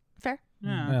 Fair.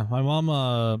 Yeah. My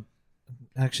mom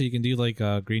actually you can do like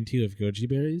green tea with goji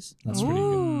berries. That's pretty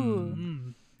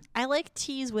good. I like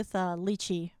teas with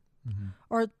lychee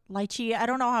or lychee. I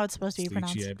don't know how it's supposed to be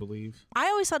pronounced. Lychee, I believe. I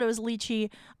always thought it was lychee,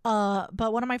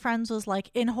 but one of my friends was like,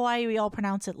 in Hawaii we all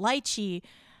pronounce it lychee,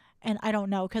 and I don't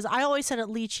know because I always said it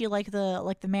lychee like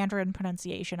the Mandarin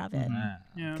pronunciation of it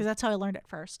because that's how I learned it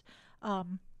first.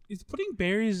 Putting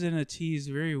berries in a tea is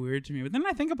very weird to me. But then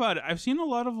I think about it. I've seen a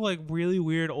lot of like really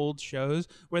weird old shows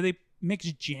where they mix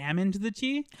jam into the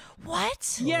tea.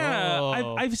 What?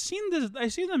 Yeah, I've seen this.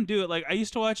 I've seen them do it. Like I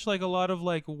used to watch like a lot of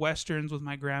like westerns with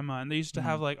my grandma, and they used to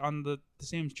have like on the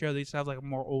same show. They used to have like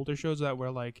more older shows that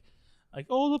were like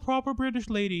the proper British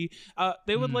lady.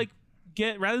 They would like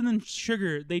get rather than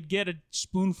sugar, they'd get a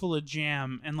spoonful of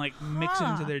jam and like mix it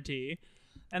into their tea.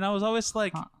 And I was always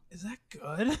like, is that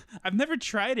good? I've never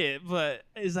tried it, but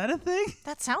is that a thing?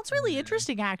 That sounds really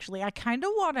interesting, actually. I kind of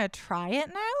want to try it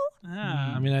now.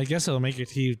 I mean, I guess it'll make your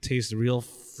tea taste real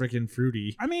freaking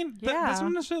fruity. I mean, that's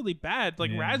not necessarily bad.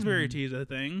 Like raspberry tea is a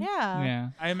thing.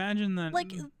 Yeah. I imagine that.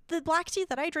 Like the black tea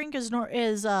that I drink is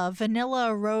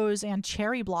vanilla, rose, and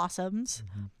cherry blossoms,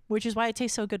 which is why it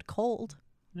tastes so good cold.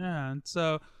 Yeah, and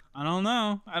so I don't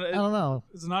know. I don't know.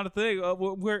 It's not a thing.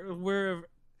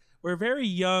 We're a very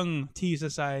young tea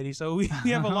society, so we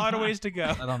have a lot of ways to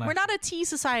go. We're not a tea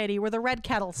society. We're the Red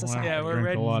Kettle Society. Yeah, we're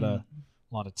red. A lot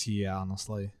of tea,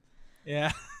 honestly.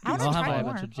 Yeah. I want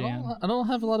to try more. I don't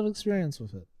have a lot of experience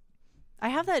with it. I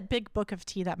have that big book of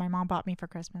tea that my mom bought me for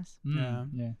Christmas. Yeah.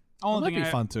 It might be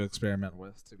fun to experiment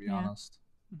with, to be honest.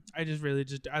 I just really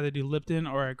either do Lipton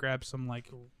or I grab some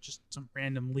just some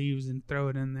random leaves and throw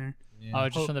it in there. Yeah. Oh,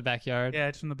 just from the backyard? Yeah,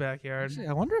 just from the backyard. Actually,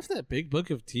 I wonder if that big book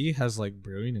of tea has like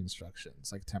brewing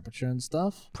instructions, like temperature and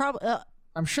stuff. Probably.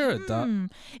 I'm sure it does.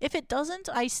 If it doesn't,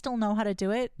 I still know how to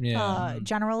do it.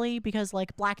 Generally, because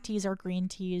like black teas or green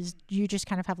teas, you just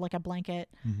kind of have like a blanket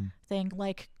thing.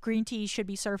 Like green tea should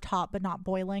be served hot but not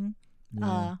boiling.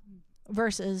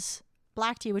 Versus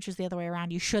black tea, which is the other way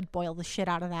around. You should boil the shit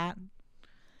out of that.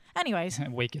 Anyways,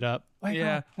 wake it up. Wake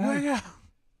up. Yeah.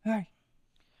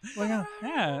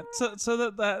 So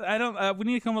that I don't. We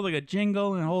need to come up with like a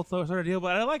jingle and a whole sort of deal.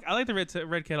 But I like the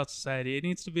Red Kettle Society. It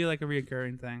needs to be like a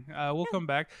reoccurring thing. We'll come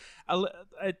back.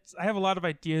 I have a lot of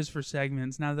ideas for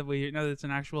segments now that it's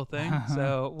an actual thing.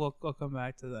 So we'll come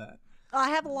back to that.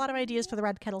 I have a lot of ideas for the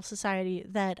Red Kettle Society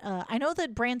that I know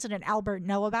that Brandon and Albert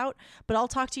know about, but I'll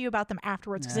talk to you about them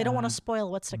afterwards because I don't want to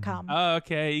spoil what's to come. Oh,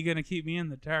 okay. You're going to keep me in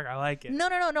the dark. I like it. No.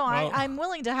 Well, I'm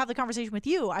willing to have the conversation with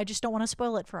you. I just don't want to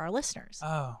spoil it for our listeners.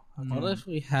 Oh. Okay. What if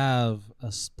we have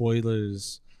a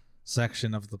spoilers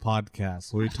section of the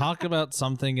podcast where we talk about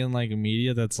something in like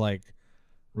media that's like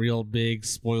real big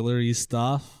spoilery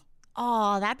stuff?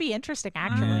 Oh, that'd be interesting,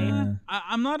 actually.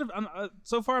 I'm not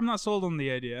so far I'm not sold on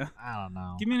the idea. I don't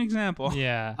know. Give me an example.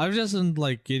 Yeah. I've just been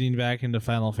like getting back into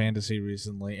Final Fantasy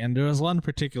recently, and there was one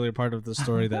particular part of the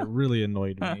story that really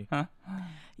annoyed me.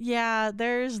 Yeah,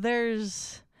 there's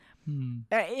in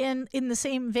the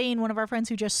same vein, one of our friends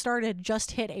who just started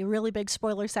just hit a really big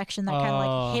spoiler section that kind of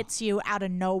like hits you out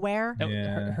of nowhere.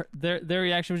 Yeah. Their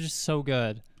reaction was just so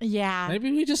good. Yeah.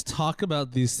 Maybe we just talk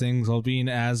about these things while being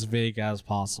as vague as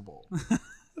possible.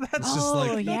 That's just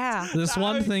like, yeah. This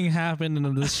one thing happened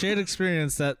in this shared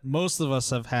experience that most of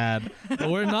us have had, but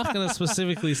we're not going to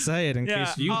specifically say it in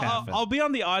case you haven't. I'll be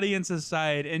on the audience's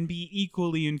side and be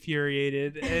equally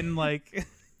infuriated and like...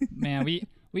 Man,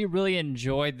 we really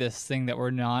enjoyed this thing that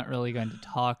we're not really going to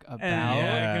talk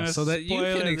about. So that you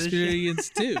can experience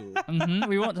too.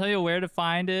 We won't tell you where to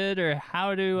find it or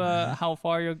how to how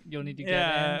far you'll need to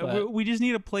get in. We just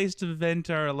need a place to vent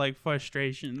our like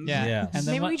frustrations. Yeah. And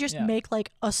then maybe we just make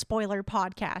like a spoiler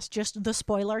podcast, just the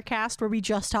spoiler cast where we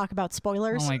just talk about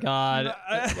spoilers. Oh my god.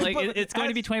 It's going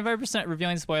to be 25%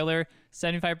 revealing spoiler,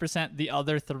 75% the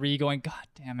other 3 going, God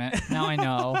damn it. Now I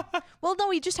know. Well, no,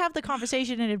 we just have the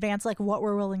conversation in advance, like what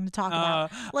we're willing to talk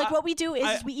about. Like what we do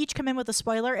is we each come in with a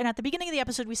spoiler, and at the beginning of the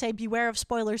episode we say beware of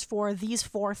spoilers for these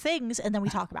 4 things, and then we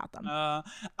talk about them.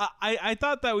 I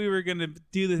thought that we were gonna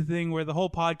do the thing where the whole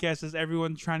podcast is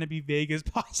everyone trying to be vague as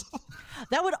possible.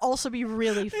 That would also be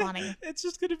really funny. It's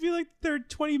just gonna be like there are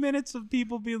 20 minutes of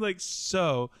people being like,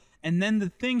 so, and then the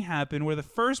thing happened where the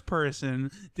first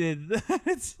person did that.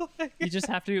 It's like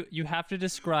you have to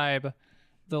describe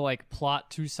the like plot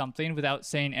to something without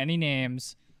saying any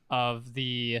names of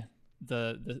the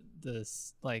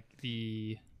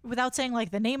without saying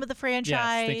like the name of the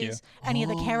franchise, any of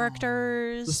the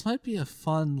characters. This might be a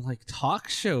fun like talk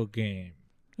show game.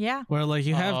 Yeah. Where like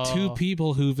you have 2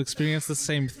 people who've experienced the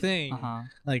same thing,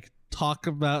 like talk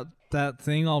about that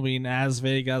thing all being as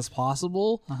vague as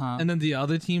possible, and then the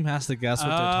other team has to guess what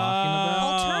they're talking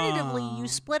about. Alternatively, you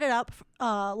split it up,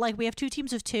 like we have 2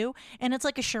 teams of 2, and it's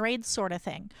like a charade sort of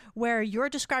thing, where you're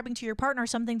describing to your partner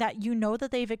something that you know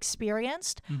that they've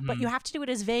experienced, but you have to do it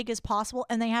as vague as possible,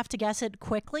 and they have to guess it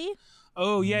quickly.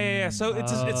 Oh yeah. So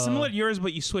it's similar to yours,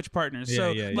 but you switch partners.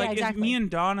 Like if me and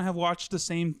Dawn have watched the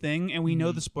same thing and we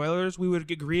know the spoilers, we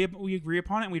agree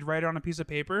upon it. And we'd write it on a piece of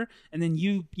paper, and then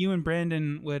you and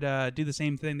Brandon would do the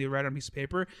same thing. They would write on a piece of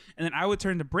paper, and then I would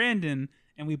turn to Brandon,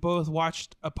 and we both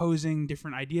watched opposing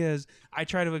different ideas. I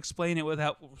try to explain it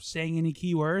without saying any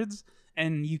keywords,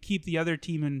 and you keep the other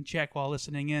team in check while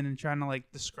listening in and trying to like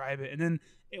describe it. And then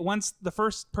once the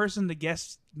first person to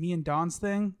guess me and Dawn's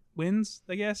thing wins,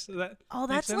 I guess.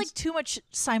 That's like too much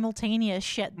simultaneous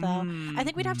shit, though. I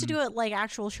think we'd have to do it like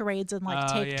actual charades and like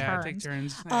take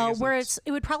turns. Where it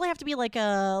would probably have to be like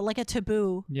a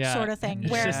taboo sort of thing,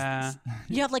 where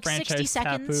you have like 60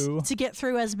 seconds to get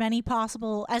through as many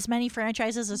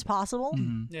franchises as possible,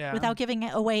 without giving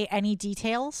away any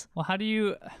details. Well, how do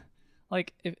you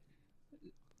like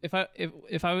if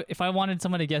I wanted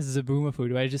someone to guess Zaboomafoo,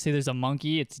 do I just say there's a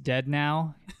monkey, it's dead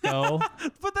now? Go.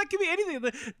 But that could be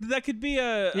anything. That could be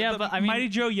Mighty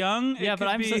Joe Young. Yeah,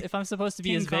 but if I'm supposed to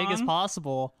be as vague as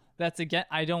possible, that's again.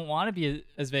 I don't want to be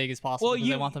as vague as possible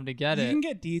because I want them to get it. You can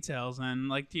get details and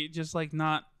like just like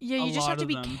not. Yeah, you just have to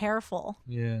be careful.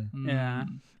 Yeah. Yeah.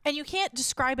 And you can't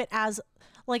describe it as.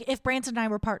 Like, if Brandon and I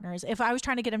were partners, if I was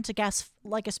trying to get him to guess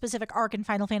like a specific arc in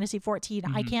Final Fantasy XIV,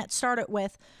 I can't start it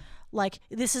with like,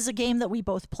 this is a game that we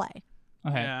both play.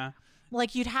 Okay. Yeah.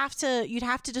 Like you'd have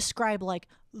to describe like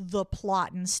the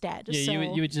plot instead. Yeah, so,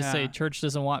 you would just say church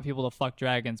doesn't want people to fuck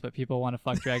dragons, but people want to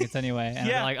fuck dragons anyway. And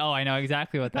I'm like, oh, I know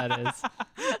exactly what that is.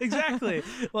 Exactly.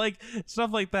 Like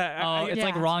stuff like that. It's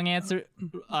like wrong answer,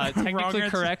 technically Wrong answer.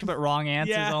 correct, but wrong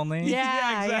answers only.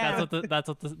 Yeah, exactly. That's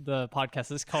what the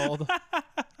podcast is called.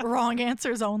 Wrong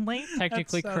answers only.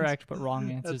 Technically correct, but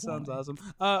wrong answers. That sounds only.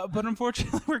 awesome. But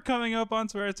unfortunately, we're coming up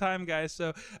onto our time, guys.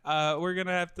 So we're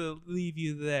gonna have to leave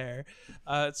you there.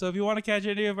 So if you want to catch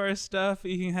any of our stuff,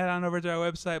 you can head on over to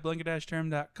our website,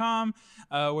 blanket-term.com,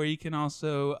 where you can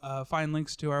also find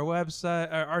links to our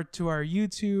website, to our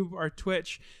YouTube, our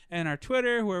Twitch, and our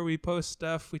Twitter, where we post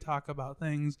stuff, we talk about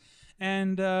things,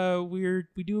 and we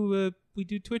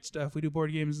do Twitch stuff. We do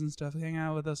board games and stuff. Hang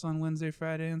out with us on Wednesday,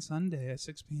 Friday, and Sunday at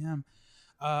 6 p.m.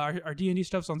 Our D&D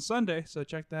stuff's on Sunday, so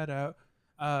check that out.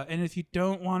 And if you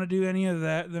don't want to do any of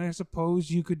that, then I suppose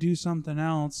you could do something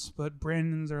else. But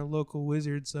Brandon's our local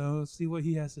wizard, so let's see what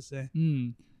he has to say.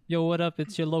 Yo, what up?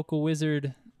 It's your local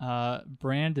wizard,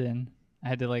 Brandon. I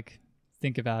had to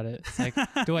think about it. It's like,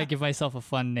 do I give myself a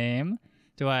fun name?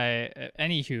 Do I?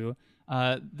 Anywho,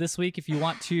 this week, if you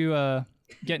want to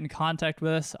get in contact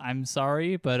with us, I'm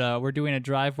sorry, but we're doing a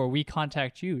drive where we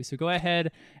contact you. So go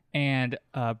ahead and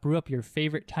brew up your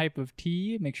favorite type of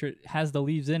tea. Make sure it has the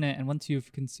leaves in it. And once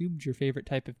you've consumed your favorite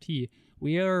type of tea,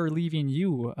 we are leaving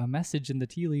you a message in the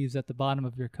tea leaves at the bottom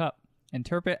of your cup.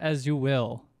 Interpret as you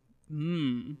will.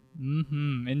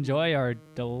 Enjoy our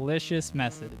delicious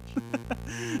message.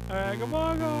 All right,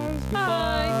 goodbye, guys.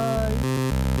 Goodbye.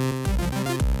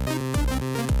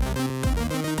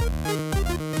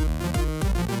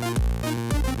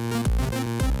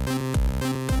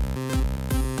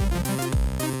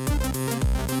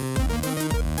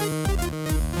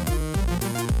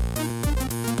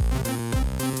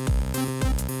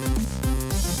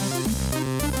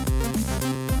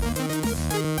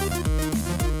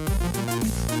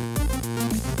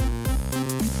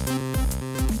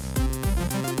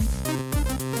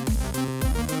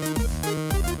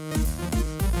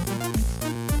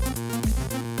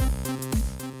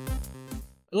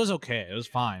 was okay. It was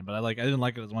fine, but I didn't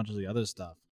like it as much as the other stuff.